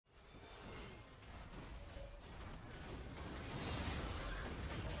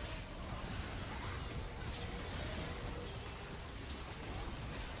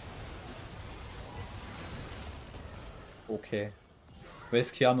Okay.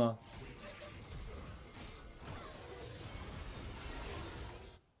 Where's Qiyana?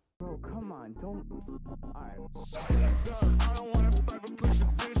 Bro, come on, don't. Alright.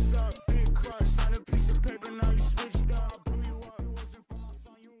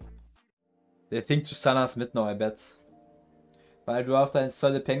 They think Tristana's mid now, I bet. But do after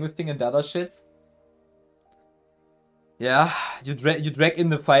install the penguin thing and the other shit. Yeah, you drag in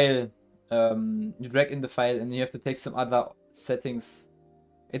the file. You drag in the file and you have to take some other settings.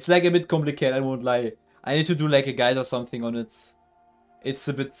 It's like a bit complicated, I won't lie. I need to do like a guide or something on it. It's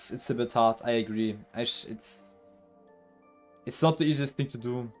a bit hard, I agree. It's not the easiest thing to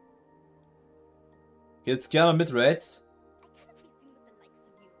do. Okay, it's Qiyana mid, right?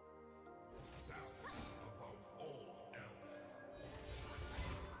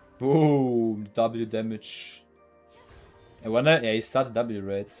 Boom, W damage. I wonder, yeah, he started W,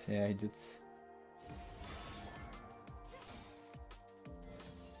 right? Yeah, he did.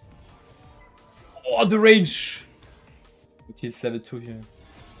 Oh, the range! It heals 7-2 here.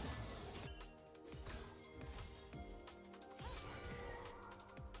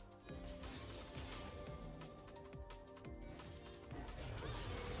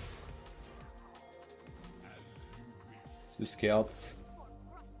 So scared.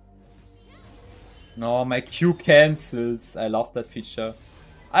 No, my Q cancels. I love that feature.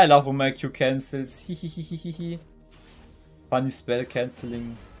 I love when my Q cancels. Hihihihihi. Funny spell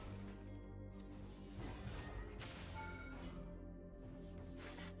cancelling.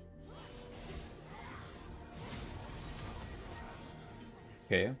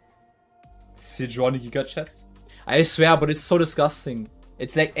 Okay. Sejuani Giga Chat. I swear, but it's so disgusting.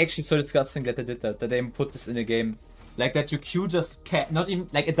 It's like actually so disgusting that they did that. That they put this in a game. Like that your Q just can't, not even,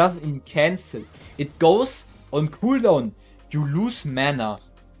 like it doesn't even cancel. It goes on cooldown. You lose mana.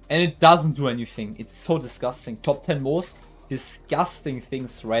 And it doesn't do anything. It's so disgusting. Top 10 most disgusting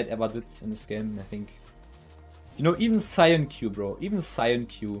things Riot ever did in this game, I think. You know, even Scion Q, bro. Even Scion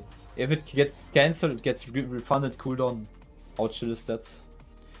Q. If it gets cancelled, it gets refunded cooldown. How chill is that?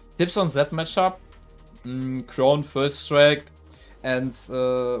 Tips on that matchup. Crown first strike. And,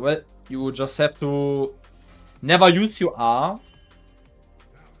 well, you just have to never use your R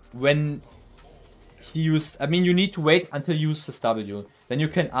when he used... I mean, you need to wait until he uses his W. Then you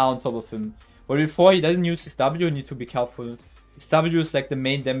can R on top of him. But before he doesn't use his W, you need to be careful. His W is like the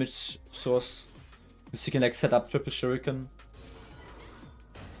main damage source. Because you can like set up triple shuriken.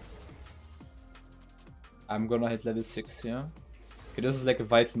 I'm gonna hit level 6 here. Okay, this is like a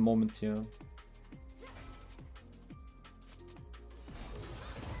vital moment here.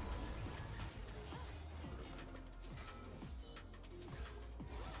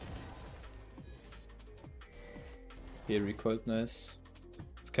 Okay, recoiled, nice.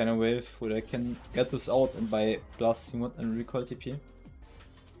 It's kind of wave where I can get this out and by blasting one and recoil TP.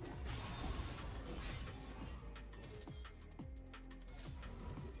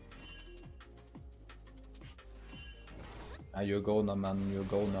 Ah, you're a goner, man, you're a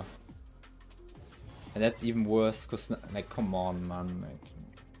goner. And that's even worse, cause like, come on, man. Like,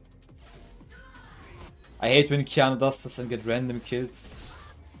 I hate when Qiyana does this and get random kills.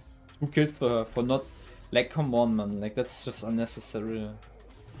 2 kills for her, for not... Like, come on, man. Like, that's just unnecessary.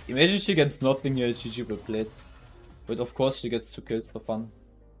 Imagine she gets nothing here, GG will play it. But of course she gets 2 kills for fun.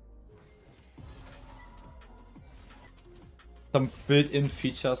 Some built-in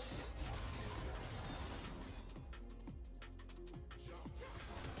features.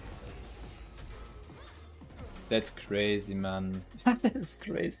 That's crazy, man. That's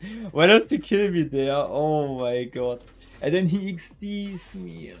crazy. Why does he kill me there? Oh my god. And then he XDs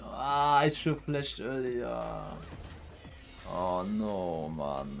me. Ah, I should have flashed earlier. Oh no,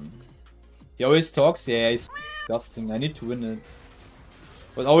 man. He always talks. Yeah, he's disgusting. I need to win it.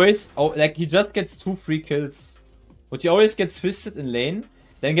 But always, oh, like he just gets 2 free kills. But he always gets fisted in lane,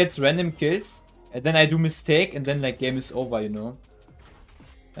 then gets random kills, and then I do mistake, and then like game is over, you know.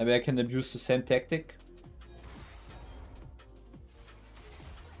 Maybe I can abuse the same tactic.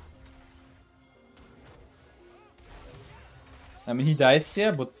 I mean, he dies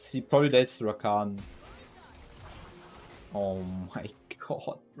here, but he probably dies to Rakan. Oh my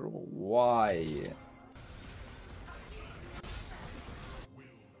god, bro, why?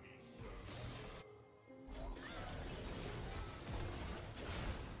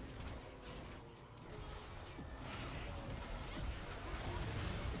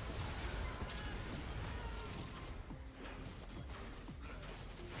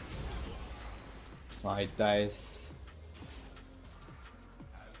 Oh, he dies.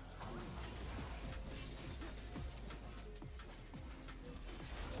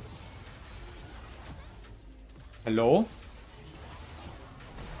 Hello?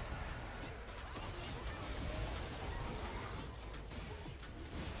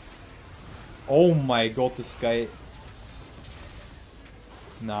 Oh my god, this guy.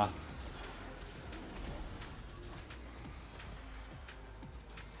 Nah.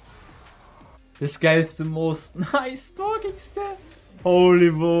 This guy is the most nice talking stat.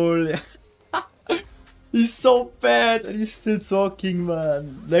 Holy moly. He's so bad and he's still talking,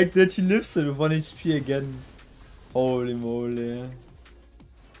 man. Like that he lives it with 1 HP again. Holy moly.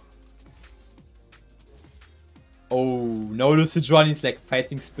 Oh, no, the Sejuani is like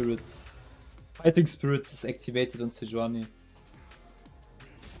fighting spirits. Fighting spirit is activated on Sejuani.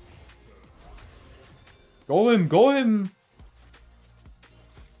 Go him, go him!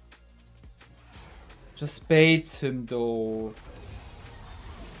 Just bait him though.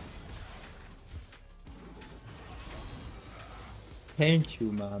 Thank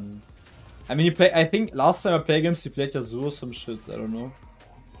you, man. I mean, I think last time I played games, he played Yasuo or some shit. I don't know.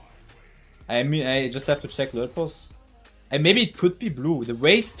 I mean, I just have to check Lord Boss. And maybe it could be blue. The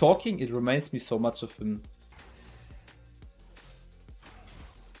way he's talking, it reminds me so much of him.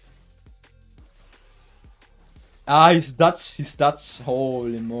 Ah, he's Dutch. He's Dutch.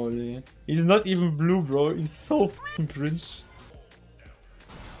 Holy moly. He's not even blue, bro. He's so fucking cringe.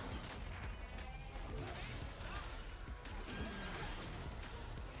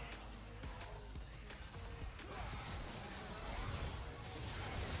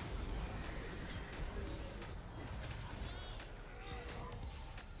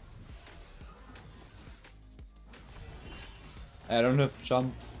 I don't have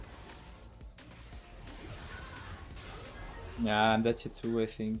jump. Yeah, I'm dead here too, I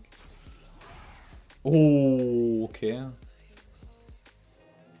think. Oh, okay.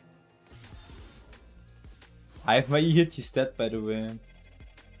 I have my E hit, he's dead by the way.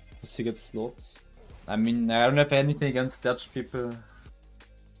 Does he get slots? I mean, I don't have anything against Dutch people.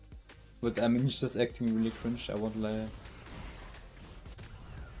 But I mean, he's just acting really cringe, I won't lie.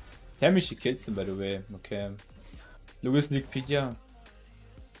 Tell me she kills him by the way, okay. Louis Wikipedia.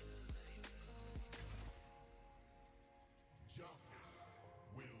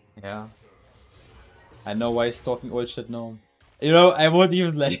 Yeah. I know why he's talking old shit now. You know, I won't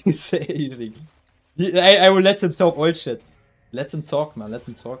even like say anything. I will let him talk old shit. Let him talk, man. Let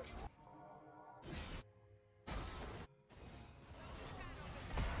him talk.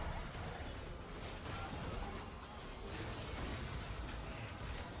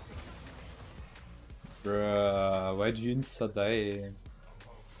 Bruh, why do you insta die?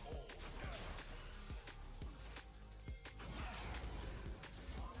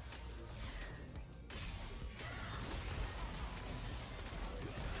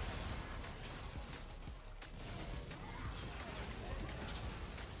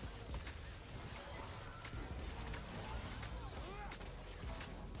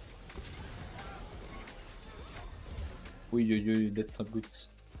 Ui, that's not good.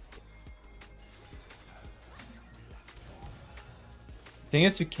 Thing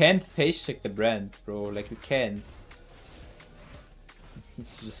is, you can't face check the brand, bro. Like, you can't.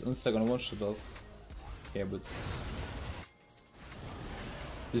 It's just Insta gonna one-shot us. Yeah, but...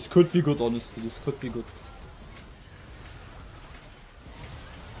 this could be good, honestly. This could be good.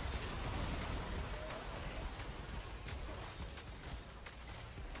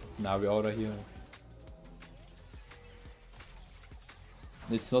 Now we're out of here.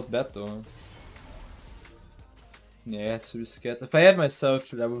 It's not bad though. Yeah, so be scared. If I had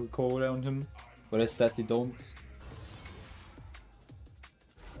myself, I would go around him, but I sadly don't.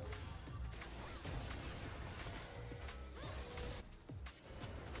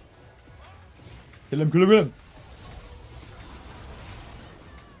 Kill him, kill him, kill him!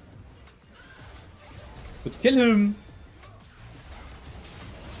 But kill him!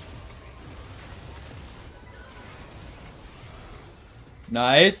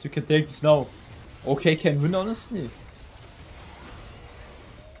 Nice, we can take this now. Okay, can win honestly.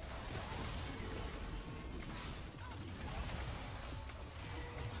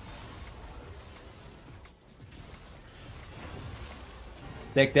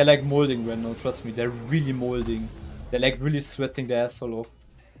 Like, they're like molding right now, trust me, they're really molding. They're like really sweating their asshole off.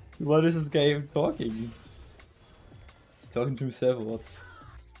 What is this guy even talking? He's talking to himself or what?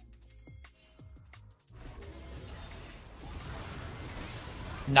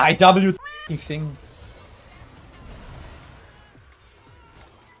 Nah, W thing.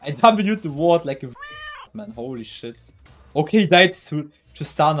 I W'd the ward like a man, holy shit. Okay, he died to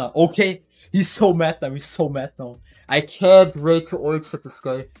Tristana. Okay, he's so mad now, he's so mad now. I can't wait to ult shot this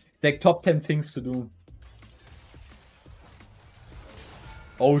guy. Like top 10 things to do.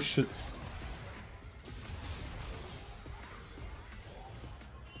 Oh shit.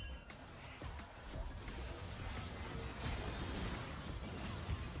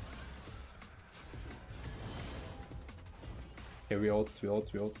 Okay, we out.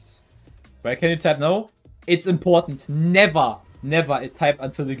 Where can you type now? It's important. Never type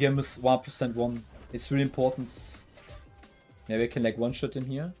until the game is 1% won. It's really important. Yeah, we can like one shot in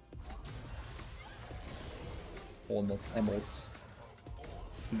here. Or not. I'm out.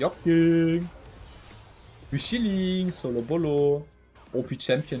 Jogging. We chilling. Solo bolo. OP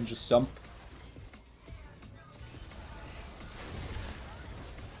champion, just jump.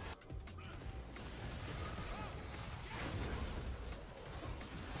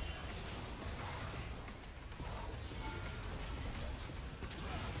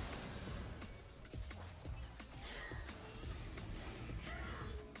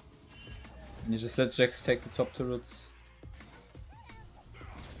 You just let Jax take the top turrets.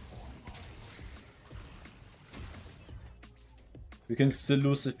 We can still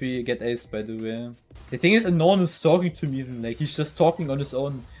lose if we get aced, by the way. The thing is, no one is talking to me even. Like, he's just talking on his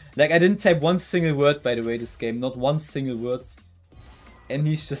own. Like, I didn't type one single word, by the way, this game. Not one single word. And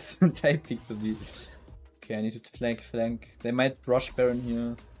he's just typing to me. Okay, I need to flank. They might rush Baron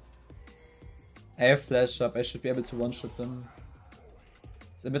here. I have flash up. I should be able to one-shot them.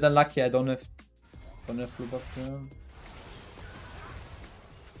 It's a bit unlucky. I don't have blue buff here.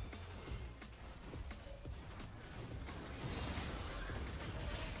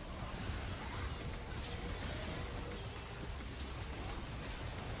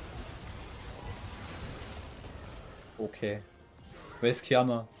 Okay. Where's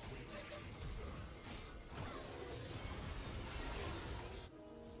Qiyana?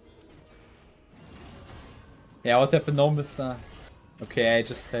 Yeah, what happened now, mister? Okay, I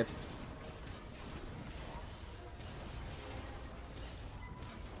just saved.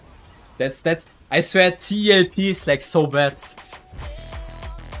 That's I swear TLP is like so bad.